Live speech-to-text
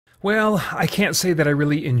Well, I can't say that I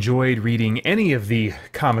really enjoyed reading any of the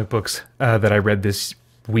comic books that I read this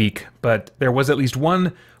week, but there was at least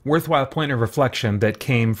one worthwhile point of reflection that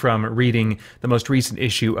came from reading the most recent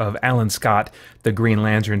issue of Alan Scott, The Green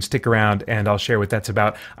Lantern. Stick around and I'll share what that's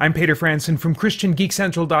about. I'm Peter Franson from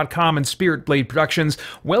christiangeekcentral.com and Spirit Blade Productions.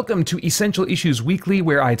 Welcome to Essential Issues Weekly,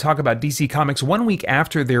 where I talk about DC Comics 1 week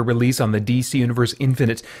after their release on the DC Universe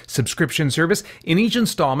Infinite subscription service. In each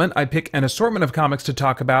installment, I pick an assortment of comics to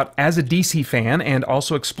talk about as a DC fan and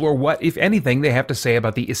also explore what, if anything, they have to say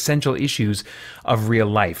about the essential issues of real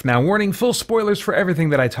life. Now, warning, full spoilers for everything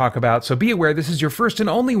that I talk about, so be aware this is your first and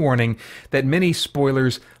only warning that many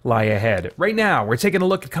spoilers lie ahead. Right now, we're taking a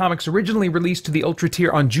look at comics originally released to the Ultra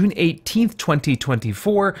Tier on June 18th,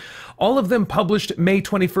 2024. All of them published May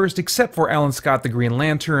 21st, except for Alan Scott, The Green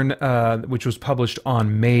Lantern, which was published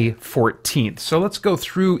on May 14th. So let's go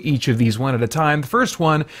through each of these one at a time. The first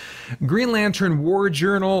one, Green Lantern War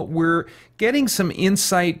Journal. We're getting some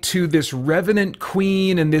insight to this Revenant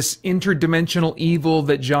Queen and this interdimensional evil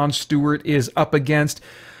that John Stewart is up against.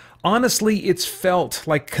 Honestly, it's felt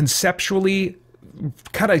like conceptually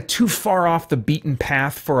kind of too far off the beaten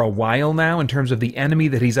path for a while now in terms of the enemy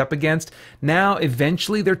that he's up against. Now,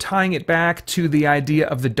 eventually, they're tying it back to the idea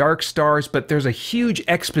of the Dark Stars, but there's a huge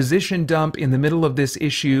exposition dump in the middle of this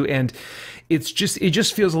issue, and it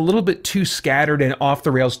just feels a little bit too scattered and off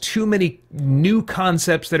the rails, too many new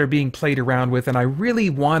concepts that are being played around with, and I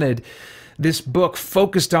really wanted this book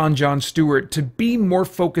focused on John Stewart to be more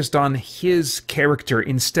focused on his character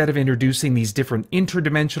instead of introducing these different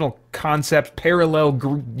interdimensional concepts,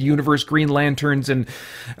 parallel universe Green Lanterns and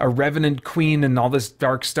a Revenant Queen and all this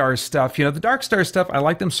Dark Star stuff. You know, the Dark Star stuff, I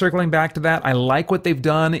like them circling back to that. I like what they've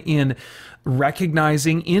done in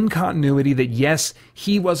recognizing in continuity that, yes,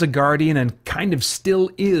 he was a Guardian and kind of still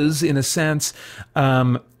is in a sense,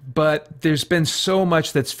 but there's been so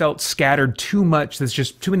much that's felt scattered, too much, there's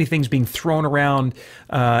just too many things being thrown around,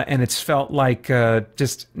 and it's felt like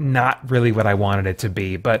just not really what I wanted it to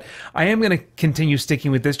be. But I am going to continue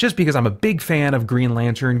sticking with this just because I'm a big fan of Green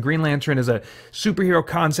Lantern. Green Lantern as a superhero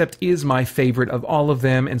concept is my favorite of all of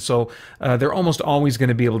them, and so they're almost always going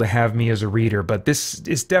to be able to have me as a reader, but this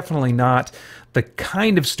is definitely not the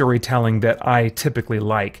kind of storytelling that I typically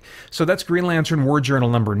like. So that's Green Lantern War Journal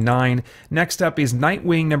number 9. Next up is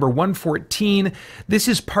Nightwing number 114. This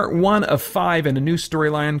is part 1 of 5 in a new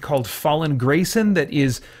storyline called Fallen Grayson that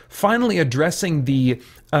is finally addressing the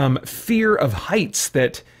fear of heights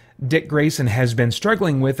that Dick Grayson has been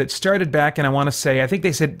struggling with. It started back, and I want to say, I think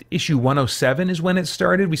they said issue 107 is when it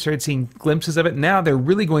started. We started seeing glimpses of it. Now they're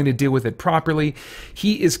really going to deal with it properly.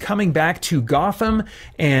 He is coming back to Gotham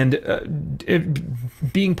and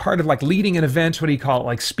being part of, like, leading an event, what do you call it,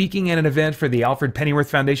 like speaking at an event for the Alfred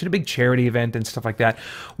Pennyworth Foundation, a big charity event and stuff like that.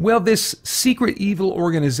 Well, this secret evil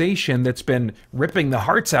organization that's been ripping the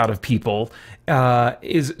hearts out of people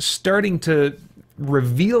is starting to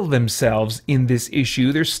reveal themselves in this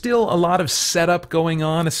issue. There's still a lot of setup going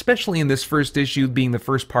on, especially in this first issue being the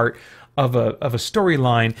first part of a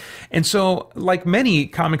storyline. And so, like many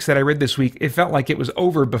comics that I read this week, it felt like it was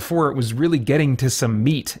over before it was really getting to some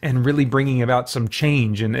meat and really bringing about some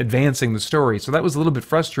change and advancing the story. So that was a little bit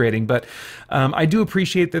frustrating, but I do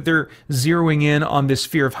appreciate that they're zeroing in on this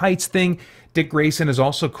fear of heights thing. Dick Grayson is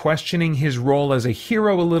also questioning his role as a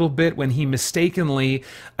hero a little bit when he mistakenly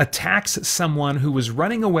attacks someone who was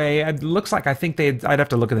running away. It looks like, I'd have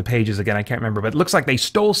to look at the pages again, I can't remember, but it looks like they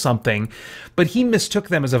stole something, but he mistook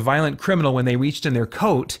them as a violent criminal when they reached in their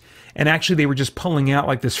coat, and actually they were just pulling out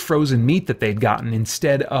like this frozen meat that they'd gotten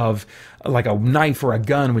instead of like a knife or a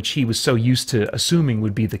gun, which he was so used to assuming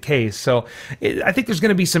would be the case. So I think there's going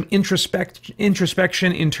to be some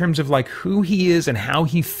introspection in terms of like who he is and how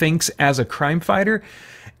he thinks as a crime fighter.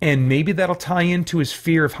 And maybe that'll tie into his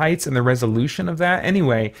fear of heights and the resolution of that.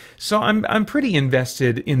 Anyway, so I'm pretty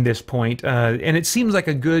invested in this point, and it seems like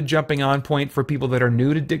a good jumping on point for people that are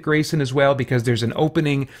new to Dick Grayson as well, because there's an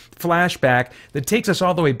opening flashback that takes us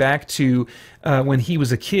all the way back to when he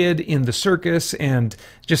was a kid in the circus, and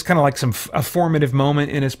just kind of like a formative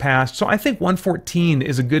moment in his past. So I think 114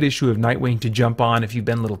 is a good issue of Nightwing to jump on if you've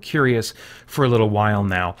been a little curious for a little while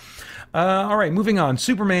now. All right, moving on.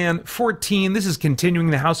 Superman 14. This is continuing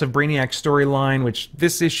the House of Brainiac storyline, which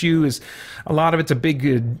this issue is, a lot of it's a big,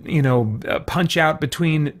 punch out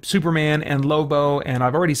between Superman and Lobo. And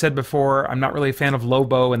I've already said before, I'm not really a fan of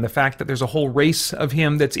Lobo, and the fact that there's a whole race of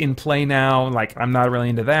him that's in play now, like, I'm not really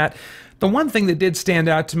into that. The one thing that did stand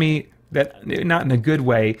out to me that, not in a good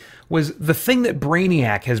way, was the thing that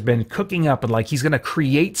Brainiac has been cooking up, and like he's going to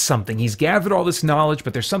create something. He's gathered all this knowledge,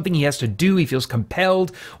 but there's something he has to do. He feels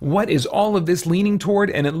compelled. What is all of this leaning toward?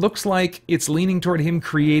 And it looks like it's leaning toward him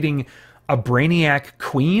creating a Brainiac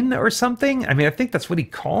queen or something. I mean, I think that's what he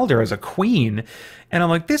called her, as a queen. And I'm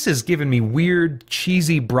like, this is giving me weird,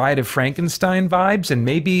 cheesy Bride of Frankenstein vibes, and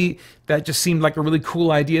maybe that just seemed like a really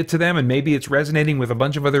cool idea to them, and maybe it's resonating with a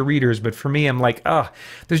bunch of other readers, but for me, I'm like,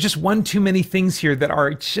 there's just one too many things here that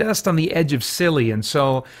are just on the edge of silly, and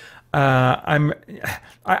so I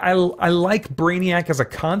like Brainiac as a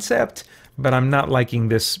concept, but I'm not liking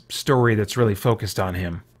this story that's really focused on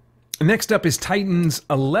him. Next up is Titans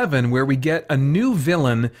 11, where we get a new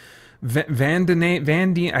villain, I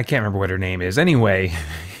can't remember what her name is. Anyway,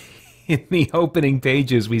 in the opening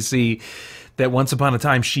pages, we see that once upon a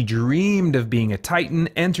time she dreamed of being a Titan,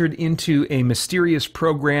 entered into a mysterious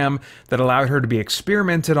program that allowed her to be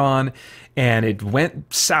experimented on, and it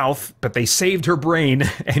went south, but they saved her brain.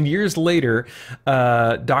 And years later,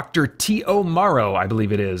 Dr. T.O. Morrow, I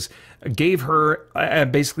believe it is, gave her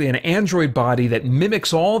basically an android body that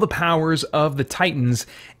mimics all the powers of the Titans,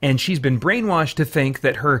 and she's been brainwashed to think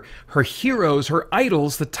that her heroes, her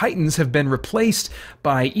idols, the Titans, have been replaced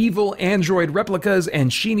by evil android replicas,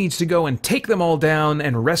 and she needs to go and take them all down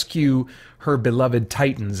and rescue her beloved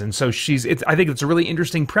Titans. And so I think it's a really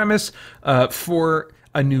interesting premise for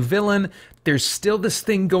a new villain. There's still this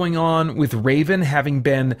thing going on with Raven having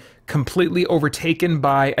been completely overtaken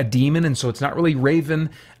by a demon, and so it's not really Raven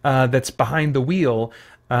that's behind the wheel.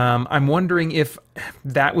 I'm wondering if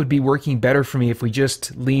that would be working better for me if we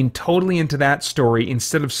just lean totally into that story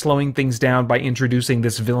instead of slowing things down by introducing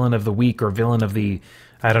this villain of the week or villain of the,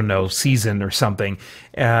 I don't know, season or something.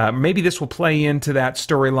 Maybe this will play into that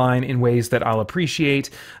storyline in ways that I'll appreciate.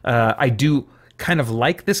 I do kind of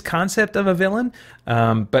like this concept of a villain,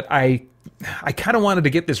 but I kind of wanted to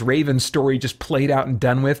get this Raven story just played out and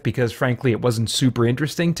done with, because frankly it wasn't super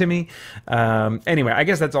interesting to me. Anyway, I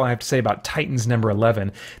guess that's all I have to say about Titans number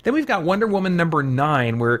 11. Then we've got Wonder Woman number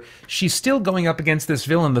 9, where she's still going up against this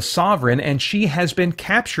villain, the Sovereign, and she has been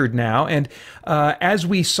captured now. And as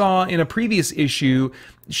we saw in a previous issue,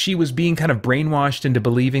 she was being kind of brainwashed into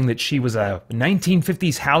believing that she was a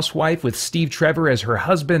 1950s housewife with Steve Trevor as her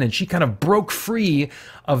husband, and she kind of broke free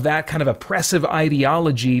of that kind of oppressive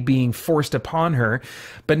ideology being forced upon her.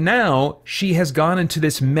 But now she has gone into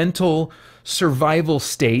this mental survival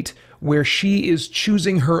state where she is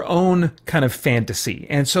choosing her own kind of fantasy.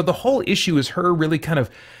 And so the whole issue is her really kind of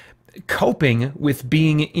coping with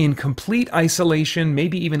being in complete isolation,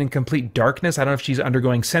 maybe even in complete darkness. I don't know if she's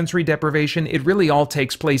undergoing sensory deprivation. It really all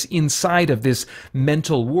takes place inside of this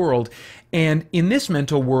mental world. And in this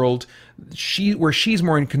mental world, where she's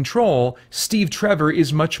more in control, Steve Trevor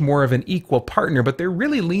is much more of an equal partner. But they're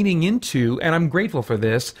really leaning into, and I'm grateful for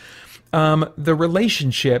this, the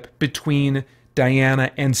relationship between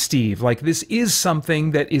Diana and Steve. Like, this is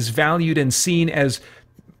something that is valued and seen as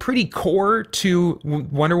pretty core to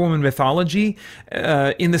Wonder Woman mythology,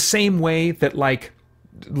 in the same way that like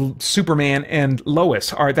Superman and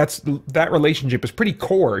Lois are. That relationship is pretty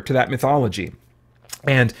core to that mythology.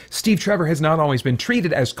 And Steve Trevor has not always been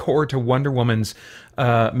treated as core to Wonder Woman's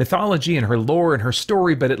mythology and her lore and her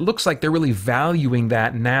story, but it looks like they're really valuing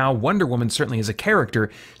that now. Wonder Woman, certainly as a character,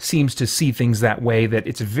 seems to see things that way, that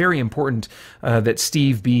it's very important that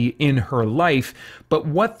Steve be in her life. But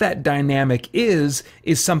what that dynamic is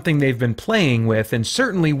something they've been playing with, and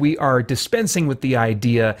certainly we are dispensing with the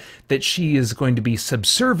idea that she is going to be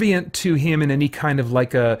subservient to him in any kind of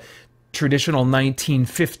like a traditional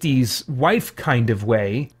 1950s wife kind of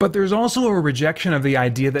way. But there's also a rejection of the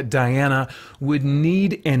idea that Diana would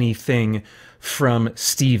need anything from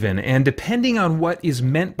Stephen. And depending on what is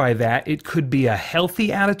meant by that, it could be a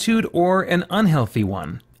healthy attitude or an unhealthy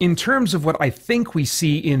one. In terms of what I think we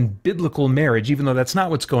see in biblical marriage, even though that's not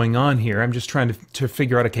what's going on here, I'm just trying to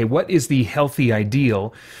figure out, okay, what is the healthy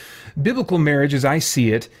ideal? Biblical marriage, as I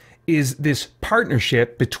see it, is this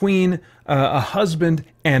partnership between a husband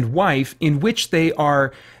and wife in which they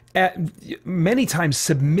are many times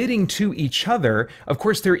submitting to each other. Of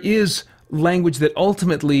course, there is language that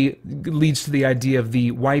ultimately leads to the idea of the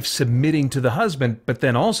wife submitting to the husband, but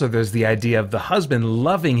then also there's the idea of the husband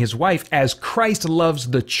loving his wife as Christ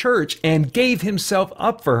loves the church and gave himself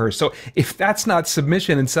up for her. So if that's not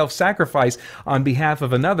submission and self-sacrifice on behalf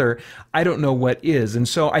of another, I don't know what is. And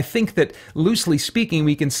so I think that, loosely speaking,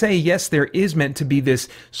 we can say, yes, there is meant to be this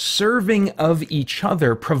serving of each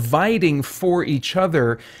other, providing for each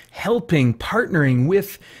other, helping, partnering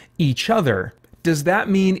with each other. Does that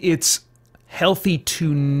mean it's healthy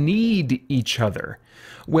to need each other?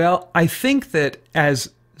 Well, I think that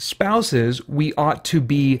as spouses, we ought to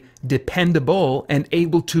be dependable and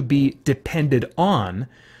able to be depended on.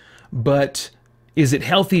 But is it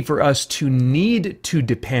healthy for us to need to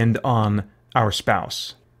depend on our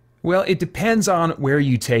spouse? Well, it depends on where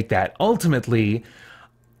you take that. Ultimately,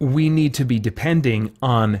 we need to be depending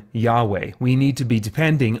on Yahweh. We need to be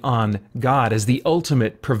depending on God as the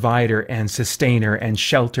ultimate provider and sustainer and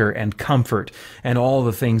shelter and comfort and all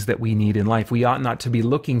the things that we need in life. We ought not to be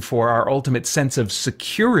looking for our ultimate sense of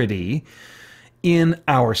security in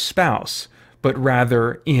our spouse, but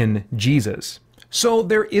rather in Jesus. So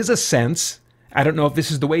there is a sense, I don't know if this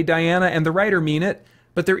is the way Diana and the writer mean it,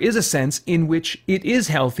 but there is a sense in which it is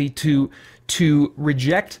healthy to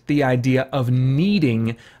reject the idea of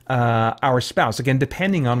needing our spouse. Again,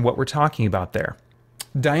 depending on what we're talking about there.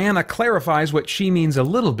 Diana clarifies what she means a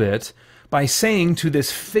little bit by saying to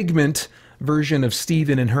this figment version of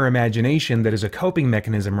Stephen in her imagination that is a coping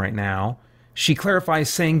mechanism right now, she clarifies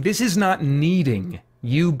saying, this is not needing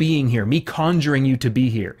you being here, me conjuring you to be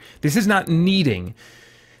here. This is not needing.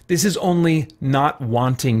 This is only not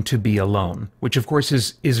wanting to be alone, which of course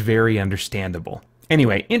is very understandable.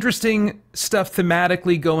 Anyway, interesting stuff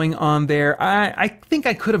thematically going on there. I think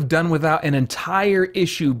I could have done without an entire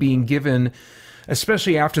issue being given,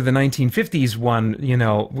 especially after the 1950s one, you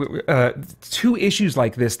know, 2 issues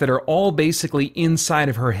like this that are all basically inside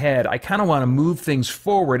of her head. I kind of want to move things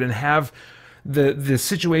forward and have the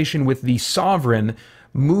situation with the sovereign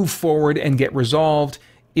move forward and get resolved.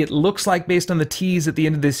 It looks like, based on the tease at the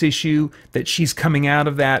end of this issue, that she's coming out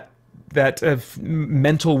of that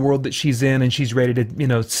mental world that she's in, and she's ready to, you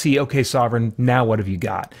know, see, okay, sovereign, now what have you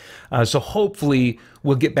got? So hopefully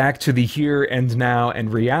we'll get back to the here and now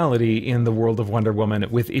and reality in the world of Wonder Woman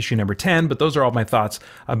with issue number 10, but those are all my thoughts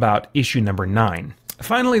about issue number 9.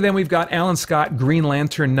 Finally, then, we've got Alan Scott, Green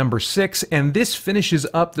Lantern number 6, and this finishes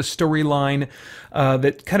up the storyline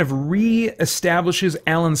that kind of re-establishes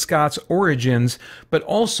Alan Scott's origins, but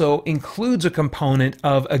also includes a component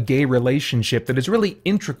of a gay relationship that is really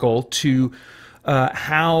integral to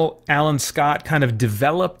how Alan Scott kind of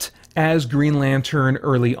developed as Green Lantern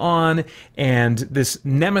early on, and this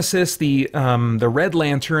nemesis, the Red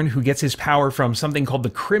Lantern, who gets his power from something called the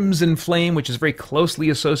Crimson Flame, which is very closely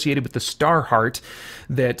associated with the Star Heart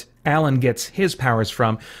that Alan gets his powers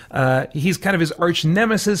from. He's kind of his arch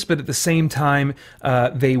nemesis, but at the same time,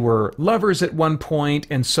 they were lovers at one point,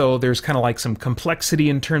 and so there's kind of like some complexity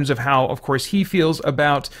in terms of how, of course, he feels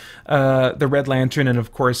about the Red Lantern, and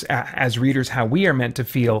of course, as readers, how we are meant to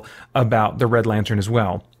feel about the Red Lantern as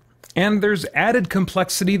well. And there's added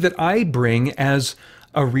complexity that I bring as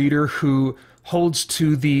a reader who holds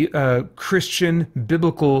to the Christian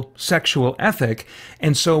biblical sexual ethic.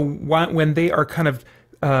 And so when they are kind of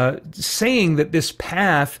saying that this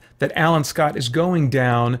path that Alan Scott is going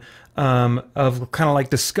down, of kind of like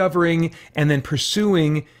discovering and then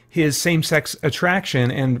pursuing his same-sex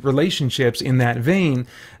attraction and relationships in that vein,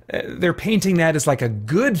 they're painting that as like a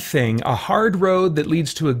good thing, a hard road that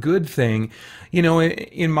leads to a good thing. You know,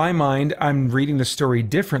 in my mind, I'm reading the story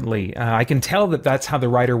differently. I can tell that that's how the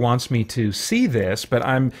writer wants me to see this, but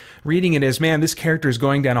I'm reading it as, man, this character is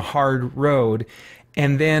going down a hard road,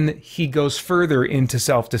 and then he goes further into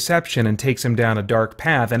self-deception and takes him down a dark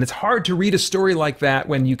path. And it's hard to read a story like that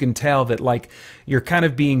when you can tell that, like, you're kind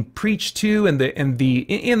of being preached to in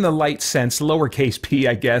the light sense, lowercase p,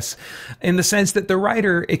 I guess, in the sense that the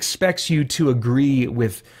writer expects you to agree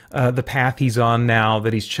with the path he's on now,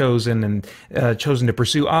 that he's chosen and chosen to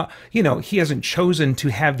pursue. You know, he hasn't chosen to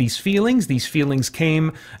have these feelings. These feelings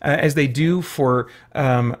came as they do for,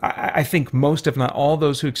 I think, most, if not all,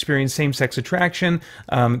 those who experience same-sex attraction.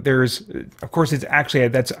 There's, of course, it's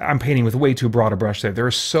actually, I'm painting with way too broad a brush there. There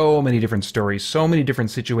are so many different stories, so many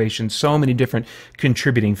different situations, so many different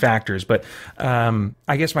contributing factors. But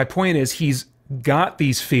I guess my point is, he's got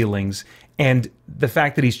these feelings, and the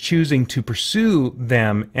fact that he's choosing to pursue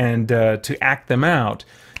them and to act them out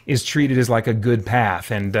is treated as like a good path.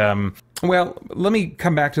 And well, let me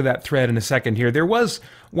come back to that thread in a second here. There was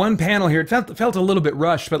one panel here, it felt a little bit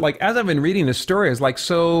rushed, but like as I've been reading this story, I was like,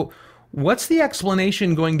 so what's the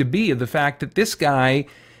explanation going to be of the fact that this guy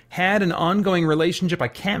had an ongoing relationship, I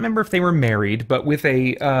can't remember if they were married, but with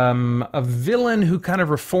a villain who kind of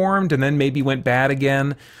reformed and then maybe went bad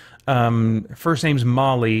again. First name's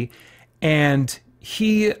Molly, and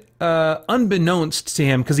he, unbeknownst to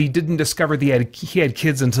him, because he didn't discover that he had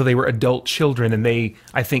kids until they were adult children, and they,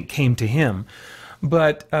 I think, came to him.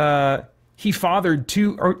 But he fathered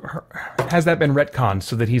 2, or has that been retconned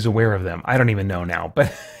so that he's aware of them? I don't even know now,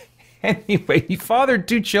 but anyway, he fathered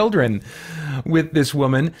 2 children with this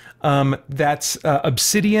woman. That's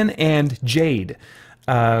Obsidian and Jade.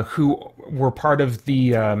 who were part of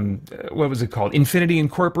the, what was it called? Infinity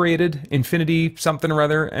Incorporated, Infinity something or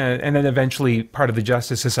other, and then eventually part of the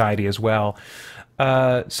Justice Society as well.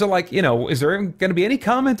 So, like, you know, is there going to be any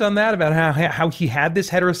comment on that about how he had this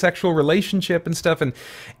heterosexual relationship and stuff?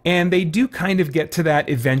 And they do kind of get to that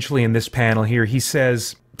eventually in this panel here. He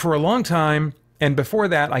says, for a long time, and before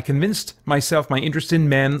that, I convinced myself my interest in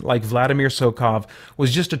men like Vladimir Sokov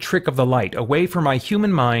was just a trick of the light, a way for my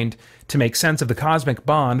human mind to make sense of the cosmic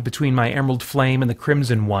bond between my emerald flame and the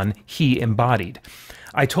crimson one he embodied.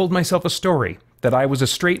 I told myself a story, that I was a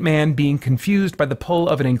straight man being confused by the pull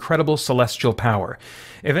of an incredible celestial power.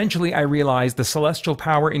 Eventually, I realized the celestial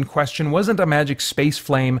power in question wasn't a magic space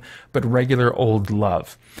flame, but regular old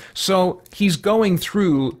love. So he's going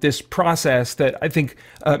through this process that I think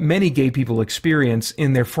many gay people experience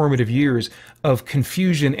in their formative years of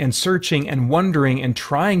confusion and searching and wondering and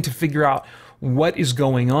trying to figure out what is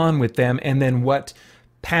going on with them and then what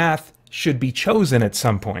path should be chosen at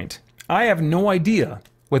some point. I have no idea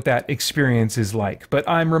what that experience is like. But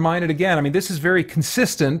I'm reminded again, I mean, this is very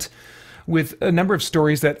consistent with a number of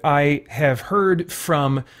stories that I have heard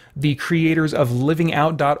from the creators of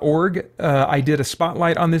livingout.org. I did a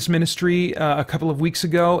spotlight on this ministry a couple of weeks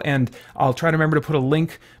ago, and I'll try to remember to put a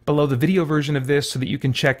link below the video version of this so that you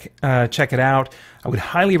can check it out. I would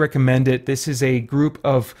highly recommend it. This is a group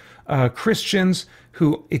of Christians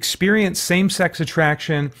who experience same-sex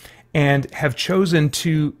attraction and have chosen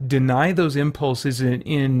to deny those impulses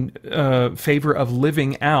in favor of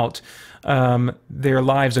living out their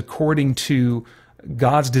lives according to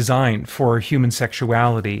God's design for human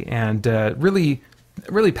sexuality. And really,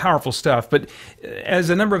 really powerful stuff. But as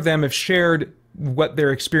a number of them have shared what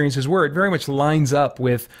their experiences were, it very much lines up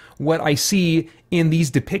with what I see in these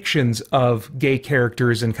depictions of gay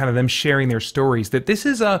characters and kind of them sharing their stories, that this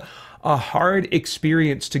is a hard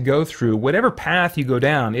experience to go through, whatever path you go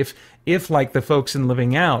down. If like the folks in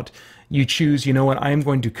Living Out, you choose, you know what, I'm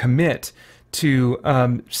going to commit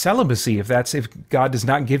to celibacy. If God does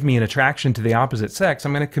not give me an attraction to the opposite sex,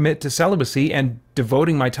 I'm going to commit to celibacy and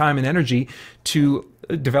devoting my time and energy to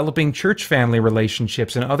developing church family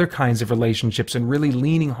relationships and other kinds of relationships and really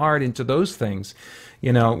leaning hard into those things.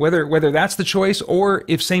 You know, whether that's the choice or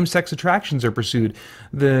if same-sex attractions are pursued,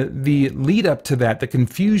 the lead up to that, the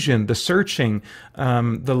confusion, the searching,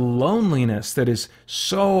 the loneliness that is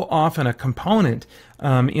so often a component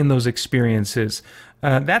in those experiences,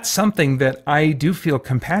 that's something that I do feel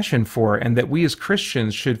compassion for, and that we as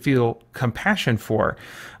Christians should feel compassion for.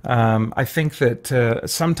 I think that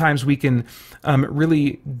sometimes we can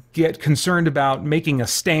really get concerned about making a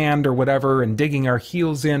stand or whatever and digging our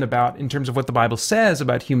heels in terms of what the Bible says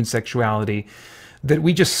about human sexuality, that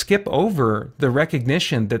we just skip over the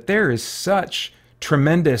recognition that there is such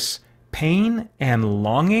tremendous pain and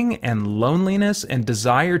longing and loneliness and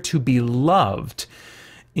desire to be loved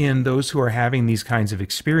in those who are having these kinds of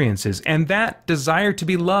experiences. And that desire to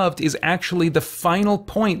be loved is actually the final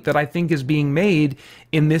point that I think is being made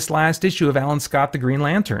in this last issue of Alan Scott, the Green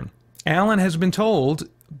Lantern. Alan has been told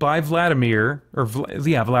by Vladimir,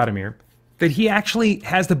 that he actually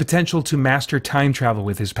has the potential to master time travel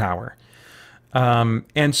with his power.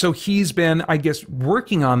 And so he's been, I guess,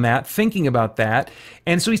 working on that, thinking about that.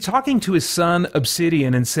 And so he's talking to his son,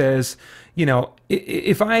 Obsidian, and says, you know,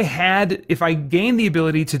 if I gained the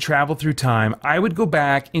ability to travel through time, I would go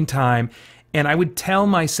back in time and I would tell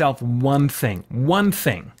myself one thing.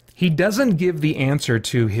 He doesn't give the answer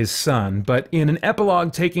to his son, but in an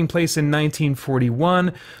epilogue taking place in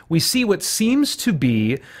 1941, we see what seems to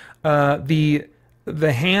be the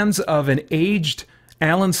hands of an aged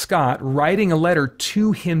Alan Scott writing a letter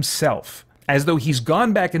to himself. As though he's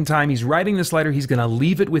gone back in time, he's writing this letter, he's going to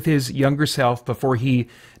leave it with his younger self before he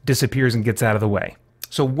disappears and gets out of the way.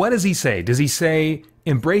 So what does he say? Does he say,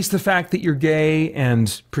 embrace the fact that you're gay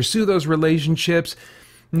and pursue those relationships?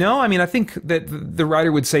 No, I mean, I think that the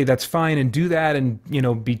writer would say that's fine and do that and, you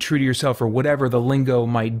know, be true to yourself or whatever the lingo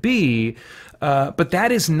might be. But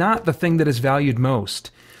that is not the thing that is valued most.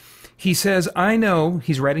 He says, I know,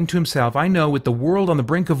 he's writing to himself, I know with the world on the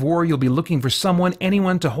brink of war, you'll be looking for someone,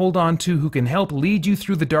 anyone to hold on to who can help lead you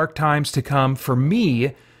through the dark times to come. For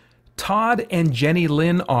me, Todd and Jenny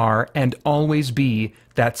Lynn are and always be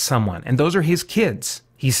that someone. And those are his kids.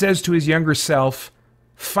 He says to his younger self,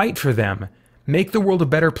 fight for them. Make the world a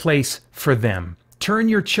better place for them. Turn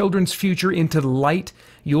your children's future into the light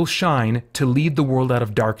you'll shine to lead the world out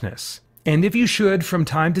of darkness. And if you should, from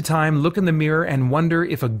time to time, look in the mirror and wonder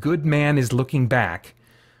if a good man is looking back,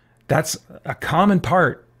 that's a common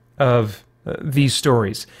part of these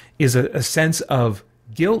stories, is a sense of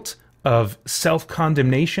guilt, of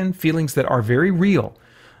self-condemnation, feelings that are very real,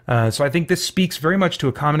 So I think this speaks very much to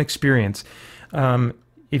a common experience.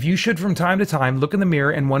 If you should from time to time look in the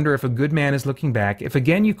mirror and wonder if a good man is looking back, if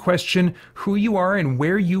again you question who you are and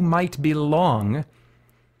where you might belong,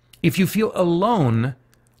 if you feel alone,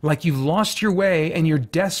 like you've lost your way and you're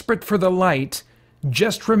desperate for the light,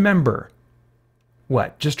 just remember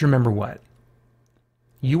what? Just remember what?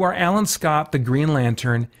 You are Alan Scott, the Green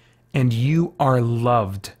Lantern, and you are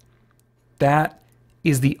loved. That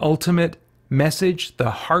is the ultimate message,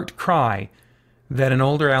 the heart cry that an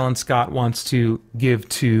older Alan Scott wants to give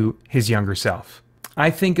to his younger self. I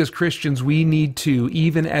think as Christians, we need to,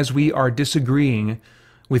 even as we are disagreeing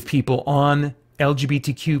with people on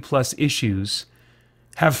LGBTQ plus issues,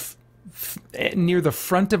 have near the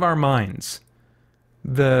front of our minds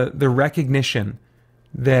the recognition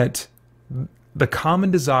that the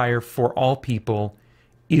common desire for all people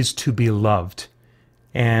is to be loved.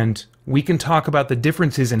 And we can talk about the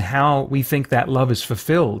differences in how we think that love is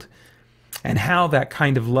fulfilled and how that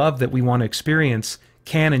kind of love that we want to experience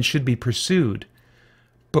can and should be pursued.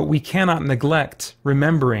 But we cannot neglect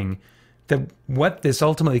remembering that what this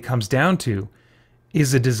ultimately comes down to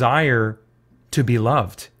is a desire to be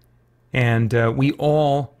loved. And we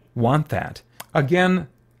all want that. Again,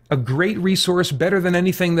 a great resource, better than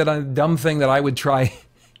anything that a dumb thing that I would try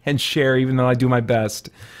and share, even though I do my best.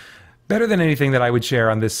 Better than anything that I would share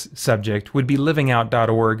on this subject would be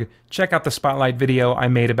livingout.org. Check out the Spotlight video I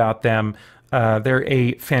made about them. They're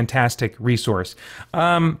a fantastic resource.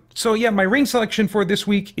 So yeah, my ring selection for this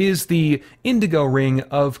week is the Indigo Ring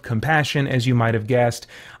of Compassion, as you might have guessed.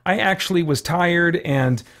 I actually was tired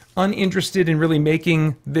and uninterested in really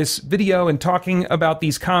making this video and talking about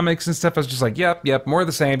these comics and stuff. I was just like, yep, more of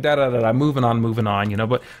the same, da-da-da-da, moving on, you know.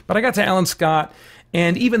 But I got to Alan Scott,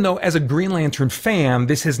 and even though as a Green Lantern fan,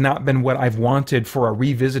 this has not been what I've wanted for a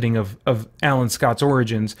revisiting of Alan Scott's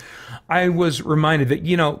origins, I was reminded that,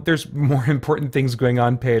 you know, there's more important things going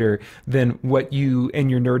on, Peter, than what you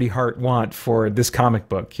and your nerdy heart want for this comic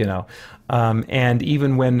book, you know. And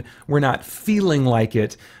even when we're not feeling like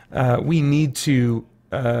it, we need to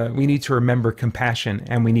remember compassion,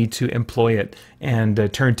 and we need to employ it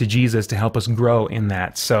and turn to Jesus to help us grow in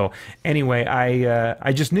that. So anyway,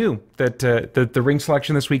 I just knew that the ring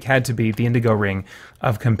selection this week had to be the Indigo Ring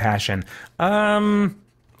of Compassion. All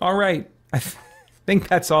right, I think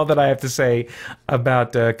that's all that I have to say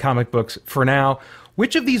about comic books for now.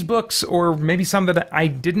 Which of these books, or maybe some that I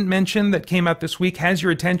didn't mention that came out this week, has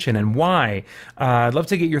your attention, and why? I'd love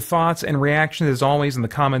to get your thoughts and reactions, as always, in the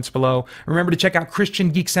comments below. Remember to check out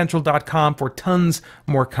christiangeekcentral.com for tons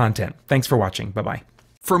more content. Thanks for watching. Bye-bye.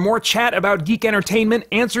 For more chat about geek entertainment,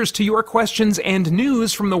 answers to your questions, and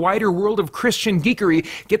news from the wider world of Christian geekery,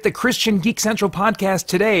 get the Christian Geek Central podcast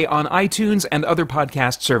today on iTunes and other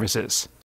podcast services.